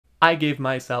I gave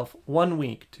myself 1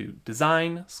 week to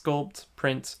design, sculpt,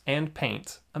 print, and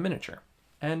paint a miniature.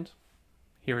 And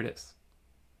here it is.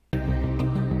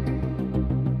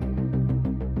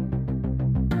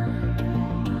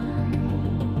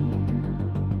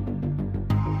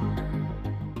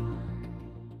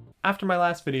 After my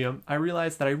last video, I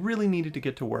realized that I really needed to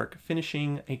get to work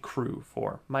finishing a crew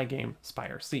for my game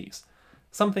Spire Seas.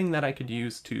 Something that I could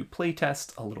use to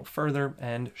playtest a little further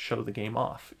and show the game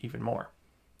off even more.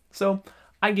 So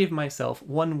I gave myself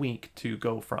 1 week to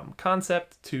go from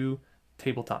concept to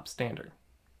tabletop standard.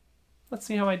 Let's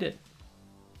see how I did.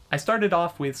 I started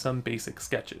off with some basic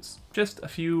sketches, just a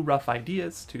few rough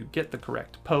ideas to get the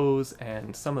correct pose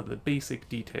and some of the basic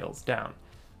details down.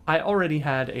 I already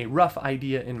had a rough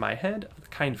idea in my head of the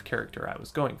kind of character I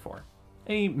was going for.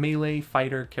 A melee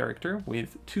fighter character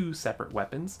with 2 separate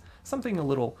weapons, something a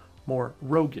little more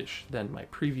roguish than my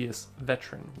previous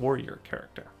veteran warrior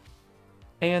character.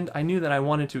 And I knew that I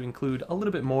wanted to include a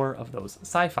little bit more of those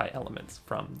sci-fi elements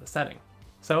from the setting.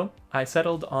 So I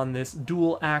settled on this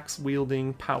dual axe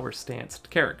wielding power stanced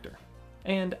character,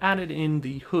 and added in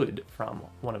the hood from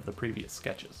one of the previous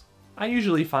sketches. I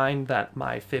usually find that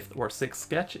my 5th or 6th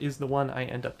sketch is the one I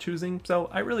end up choosing, so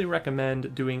I really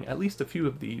recommend doing at least a few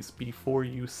of these before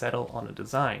you settle on a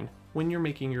design when you're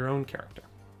making your own character.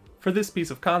 For this piece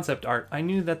of concept art, I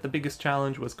knew that the biggest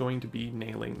challenge was going to be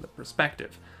nailing the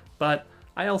perspective, but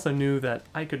I also knew that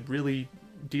I could really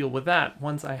deal with that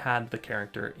once I had the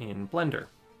character in Blender.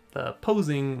 The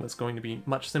posing was going to be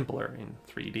much simpler in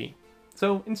 3D.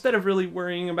 So instead of really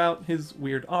worrying about his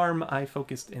weird arm, I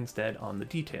focused instead on the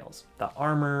details. The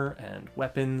armor and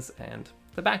weapons and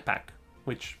the backpack,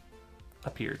 which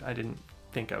appeared. I didn't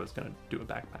think I was going to do a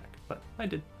backpack, but I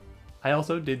did. I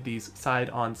also did these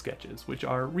side-on sketches, which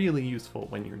are really useful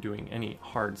when you're doing any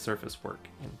hard surface work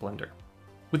in Blender.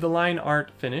 With the line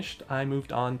art finished, I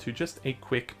moved on to just a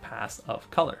quick pass of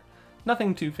color.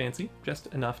 Nothing too fancy, just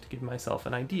enough to give myself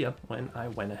an idea when I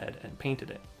went ahead and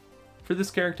painted it. For this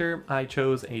character, I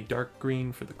chose a dark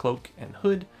green for the cloak and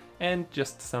hood, and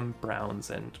just some browns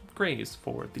and grays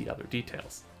for the other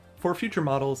details. For future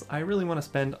models, I really want to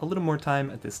spend a little more time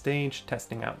at this stage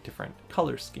testing out different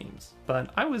color schemes, but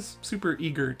I was super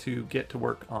eager to get to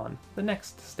work on the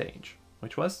next stage,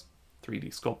 which was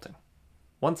 3D sculpting.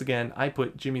 Once again, I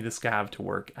put Jimmy the Scav to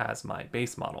work as my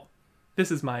base model.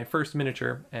 This is my first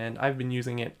miniature, and I've been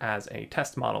using it as a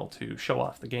test model to show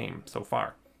off the game so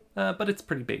far. But it's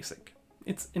pretty basic.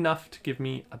 It's enough to give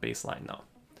me a baseline though.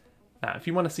 Now, if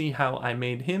you want to see how I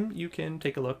made him, you can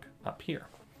take a look up here.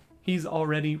 He's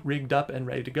already rigged up and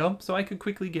ready to go, so I could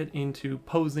quickly get into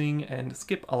posing and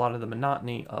skip a lot of the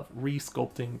monotony of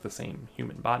re-sculpting the same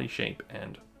human body shape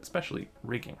and especially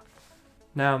rigging.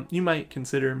 Now, you might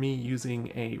consider me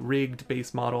using a rigged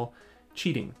base model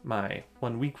cheating my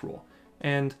 1 week rule,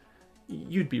 and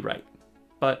you'd be right,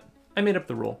 but I made up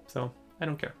the rule, so I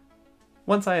don't care.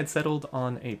 Once I had settled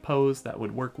on a pose that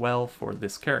would work well for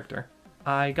this character,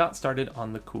 I got started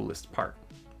on the coolest part,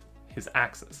 his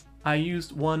axes. I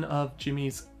used one of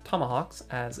Jimmy's tomahawks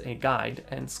as a guide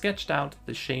and sketched out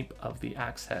the shape of the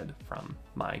axe head from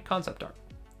my concept art.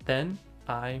 Then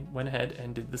I went ahead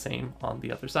and did the same on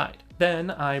the other side.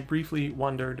 Then I briefly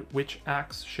wondered which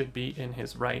axe should be in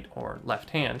his right or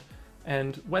left hand,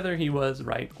 and whether he was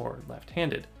right or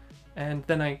left-handed. And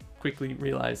then I quickly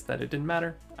realized that it didn't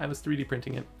matter. I was 3D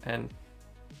printing it, and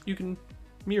you can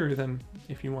mirror them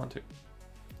if you want to.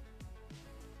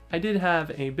 I did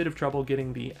have a bit of trouble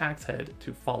getting the axe head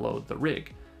to follow the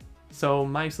rig, so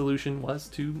my solution was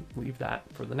to leave that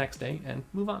for the next day and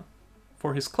move on.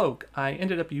 For his cloak, I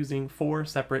ended up using 4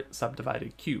 separate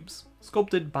subdivided cubes,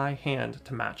 sculpted by hand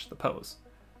to match the pose.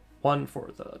 One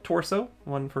for the torso,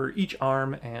 one for each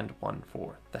arm, and one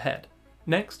for the head.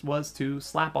 Next was to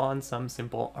slap on some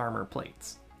simple armor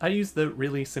plates. I used the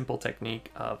really simple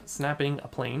technique of snapping a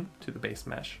plane to the base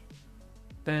mesh,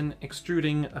 then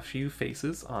extruding a few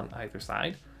faces on either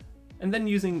side, and then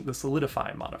using the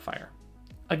solidify modifier.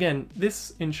 Again,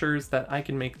 this ensures that I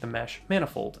can make the mesh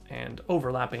manifold and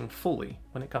overlapping fully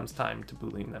when it comes time to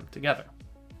boolean them together.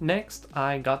 Next,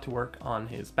 I got to work on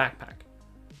his backpack.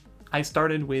 I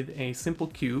started with a simple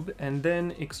cube and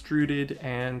then extruded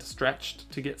and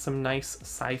stretched to get some nice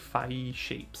sci-fi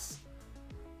shapes.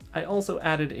 I also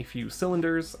added a few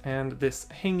cylinders and this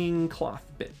hanging cloth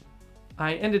bit.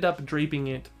 I ended up draping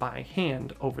it by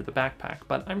hand over the backpack,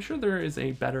 but I'm sure there is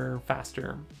a better,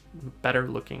 faster, better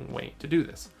looking way to do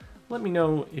this. Let me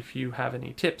know if you have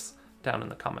any tips down in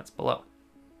the comments below.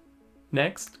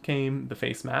 Next came the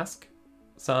face mask,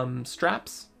 some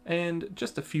straps, and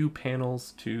just a few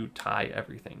panels to tie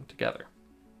everything together.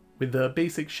 With the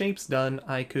basic shapes done,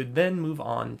 I could then move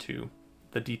on to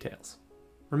the details.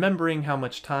 Remembering how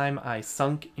much time I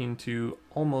sunk into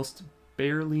almost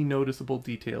barely noticeable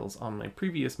details on my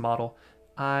previous model,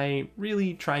 I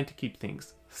really tried to keep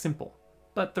things simple,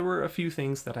 but there were a few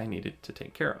things that I needed to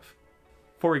take care of.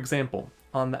 For example,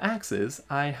 on the axes,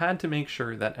 I had to make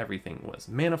sure that everything was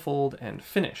manifold and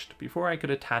finished before I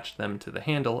could attach them to the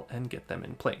handle and get them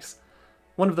in place.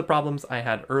 One of the problems I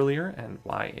had earlier, and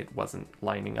why it wasn't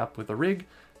lining up with the rig,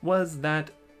 was that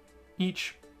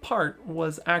each part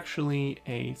was actually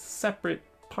a separate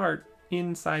part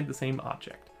inside the same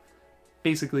object.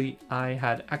 Basically, I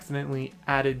had accidentally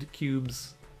added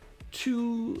cubes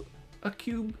to a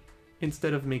cube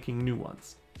instead of making new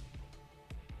ones.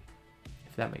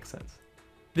 If that makes sense.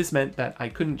 This meant that I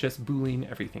couldn't just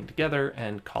boolean everything together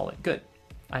and call it good.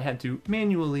 I had to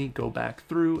manually go back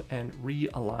through and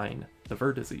realign the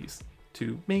vertices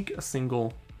to make a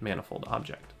single manifold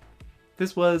object.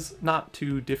 This was not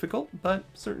too difficult, but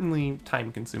certainly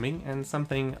time-consuming and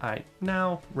something I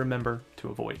now remember to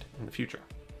avoid in the future.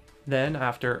 Then,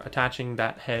 after attaching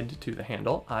that head to the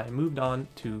handle, I moved on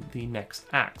to the next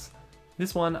axe.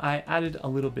 This one I added a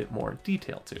little bit more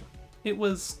detail to. It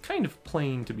was kind of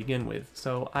plain to begin with,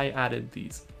 so I added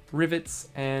these rivets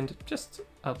and just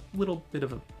a little bit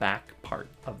of a back part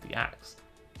of the axe.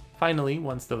 Finally,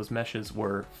 once those meshes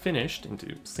were finished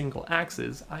into single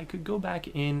axes, I could go back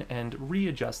in and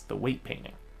readjust the weight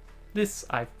painting. This,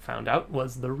 I found out,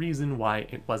 was the reason why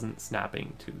it wasn't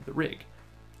snapping to the rig.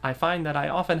 I find that I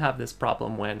often have this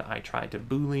problem when I try to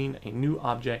boolean a new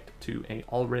object to an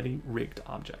already rigged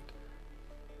object.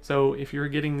 So if you're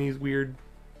getting these weird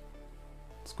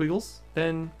squiggles,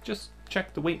 then just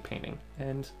check the weight painting,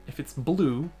 and if it's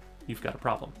blue, you've got a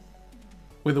problem.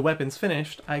 With the weapons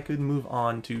finished, I could move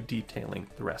on to detailing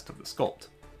the rest of the sculpt.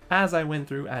 As I went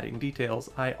through adding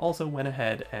details, I also went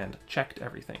ahead and checked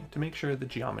everything to make sure the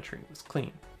geometry was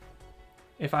clean.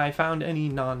 If I found any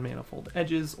non-manifold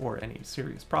edges or any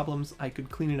serious problems, I could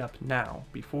clean it up now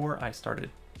before I started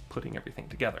putting everything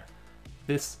together.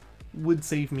 This would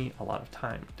save me a lot of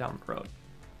time down the road.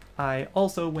 I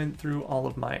also went through all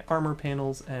of my armor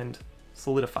panels and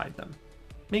solidified them,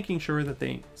 making sure that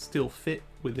they still fit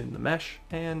within the mesh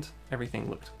and everything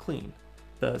looked clean.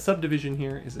 The subdivision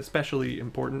here is especially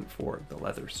important for the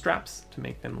leather straps to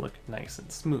make them look nice and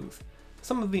smooth.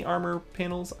 Some of the armor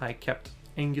panels I kept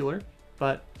angular,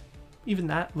 but even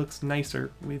that looks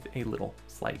nicer with a little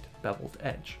slight beveled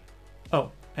edge.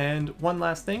 Oh, and one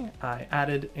last thing, I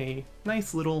added a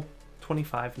nice little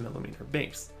 25mm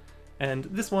base. And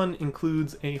this one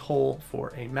includes a hole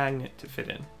for a magnet to fit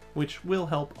in, which will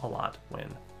help a lot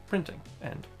when printing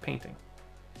and painting.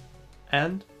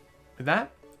 And with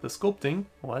that, the sculpting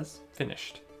was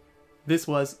finished. This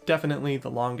was definitely the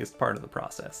longest part of the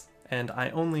process, and I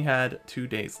only had 2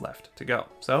 days left to go,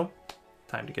 so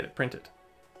time to get it printed.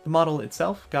 The model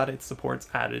itself got its supports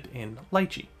added in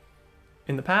Lychee.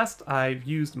 In the past, I've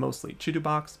used mostly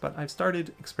Chitubox, but I've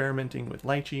started experimenting with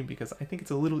Lychee because I think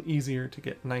it's a little easier to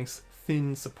get nice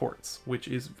thin supports, which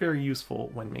is very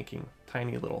useful when making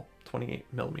tiny little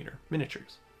 28mm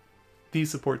miniatures.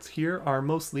 These supports here are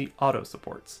mostly auto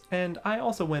supports, and I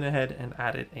also went ahead and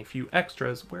added a few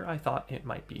extras where I thought it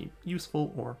might be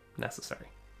useful or necessary.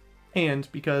 And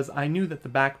because I knew that the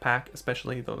backpack,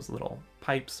 especially those little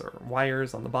pipes or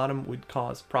wires on the bottom, would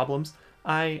cause problems,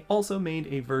 I also made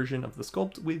a version of the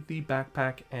sculpt with the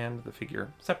backpack and the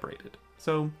figure separated,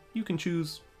 so you can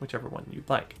choose whichever one you'd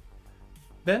like.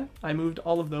 Then I moved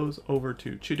all of those over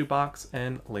to Chitubox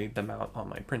and laid them out on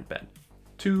my print bed.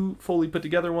 2 fully put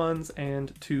together ones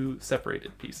and 2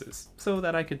 separated pieces, so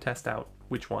that I could test out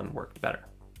which one worked better.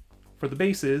 For the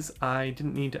bases, I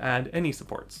didn't need to add any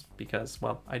supports because,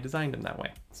 well, I designed them that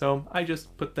way. So I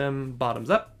just put them bottoms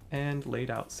up and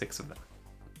laid out 6 of them.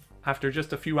 After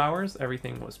just a few hours,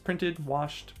 everything was printed,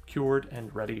 washed, cured,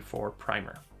 and ready for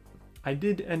primer. I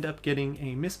did end up getting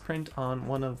a misprint on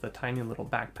one of the tiny little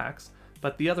backpacks,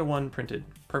 but the other one printed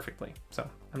perfectly, so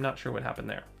I'm not sure what happened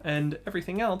there. And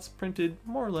everything else printed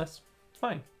more or less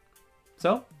fine.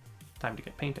 So, time to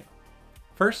get painting.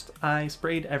 First, I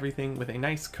sprayed everything with a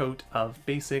nice coat of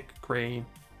basic gray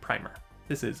primer.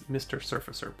 This is Mr.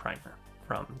 Surfacer primer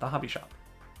from the hobby shop.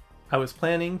 I was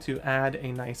planning to add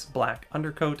a nice black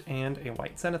undercoat and a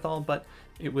white zenithal, but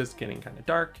it was getting kind of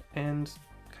dark and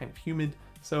kind of humid,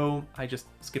 so I just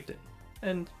skipped it.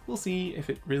 And we'll see if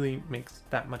it really makes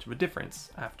that much of a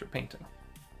difference after painting.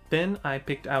 Then I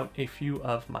picked out a few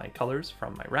of my colors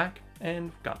from my rack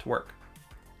and got to work.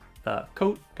 The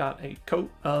coat got a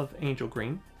coat of angel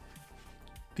green.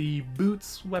 The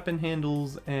boots, weapon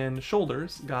handles, and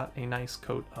shoulders got a nice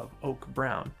coat of oak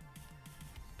brown.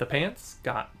 The pants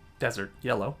got desert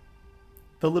yellow.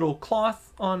 The little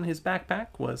cloth on his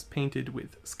backpack was painted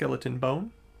with skeleton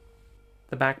bone.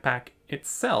 The backpack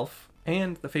itself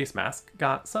and the face mask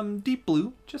got some deep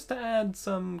blue just to add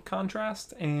some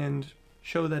contrast and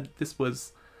show that this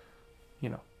was,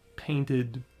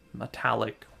 painted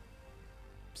metallic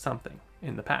something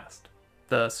in the past.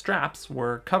 The straps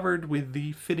were covered with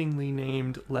the fittingly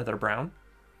named leather brown,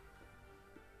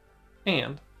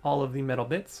 and all of the metal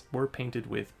bits were painted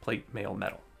with plate mail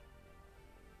metal.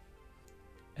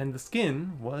 And the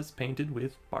skin was painted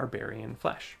with barbarian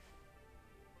flesh.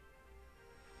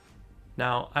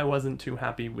 Now, I wasn't too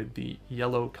happy with the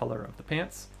yellow color of the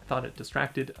pants. I thought it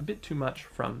distracted a bit too much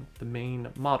from the main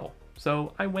model,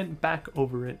 so I went back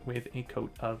over it with a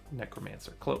coat of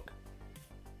necromancer cloak.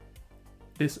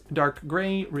 This dark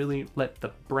gray really let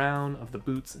the brown of the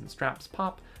boots and straps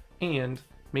pop and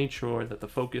made sure that the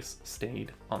focus stayed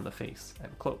on the face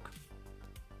and cloak.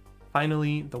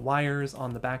 Finally, the wires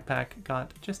on the backpack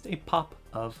got just a pop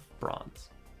of bronze.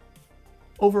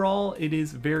 Overall, it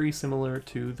is very similar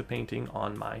to the painting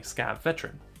on my Scav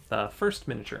Veteran, the first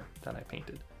miniature that I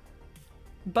painted,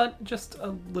 but just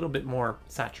a little bit more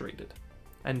saturated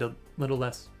and a little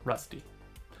less rusty,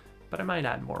 but I might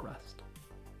add more rust.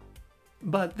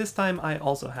 But this time I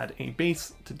also had a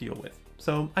base to deal with,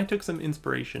 so I took some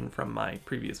inspiration from my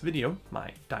previous video,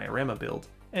 my diorama build,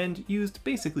 and used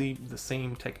basically the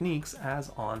same techniques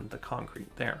as on the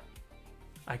concrete there.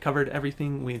 I covered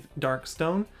everything with dark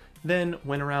stone, then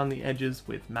went around the edges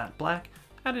with matte black,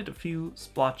 added a few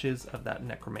splotches of that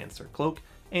necromancer cloak,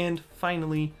 and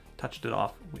finally touched it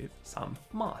off with some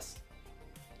moss.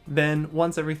 Then,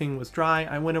 once everything was dry,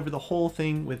 I went over the whole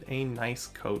thing with a nice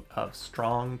coat of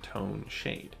strong tone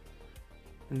shade.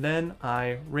 And then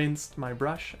I rinsed my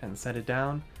brush and set it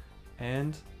down,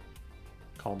 and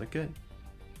called it good.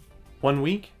 1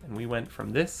 week, and we went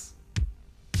from this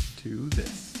to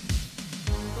this.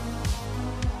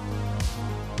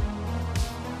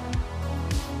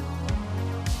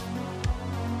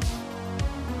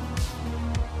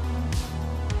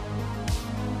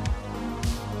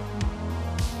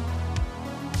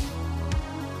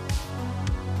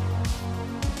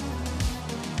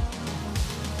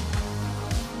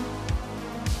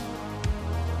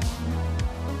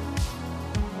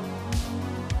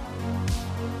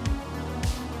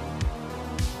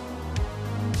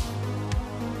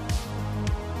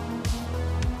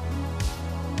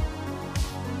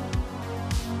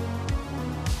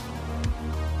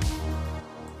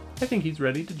 I think he's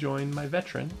ready to join my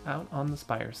veteran out on the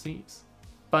Spire Seas.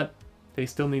 But they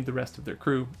still need the rest of their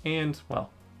crew and, well,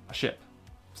 a ship.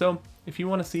 So if you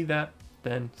want to see that,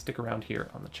 then stick around here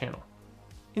on the channel.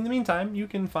 In the meantime, you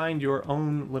can find your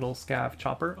own little Scav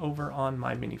Chopper over on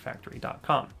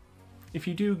myminifactory.com. If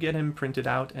you do get him printed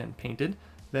out and painted,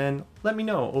 then let me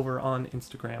know over on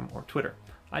Instagram or Twitter.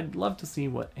 I'd love to see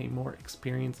what a more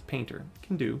experienced painter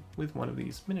can do with one of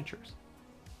these miniatures.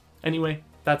 Anyway,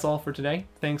 that's all for today.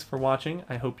 Thanks for watching.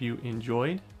 I hope you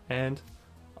enjoyed, and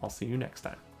I'll see you next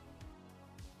time.